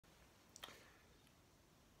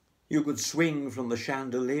You could swing from the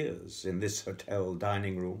chandeliers in this hotel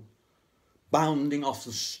dining room, bounding off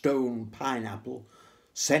the stone pineapple,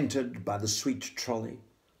 scented by the sweet trolley,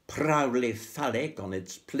 proudly phallic on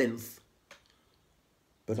its plinth.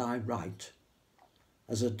 But I write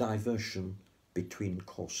as a diversion between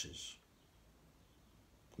courses.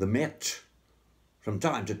 The Met, from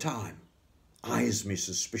time to time, eyes me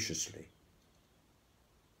suspiciously.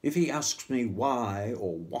 If he asks me why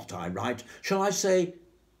or what I write, shall I say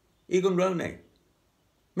Egon Ronay,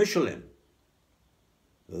 Michelin?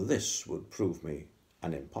 This would prove me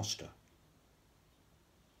an impostor.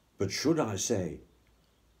 But should I say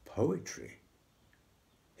poetry,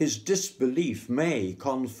 his disbelief may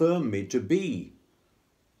confirm me to be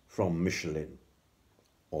from Michelin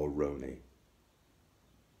or Ronay,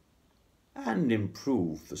 and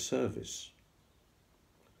improve the service.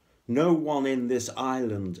 No one in this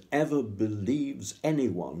island ever believes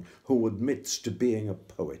anyone who admits to being a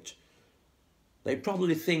poet. They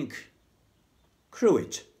probably think, crew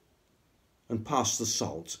it, and pass the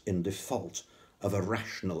salt in default of a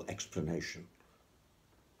rational explanation.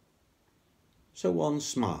 So one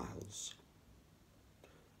smiles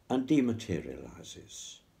and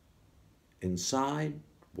dematerializes inside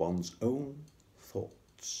one's own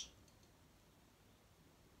thoughts.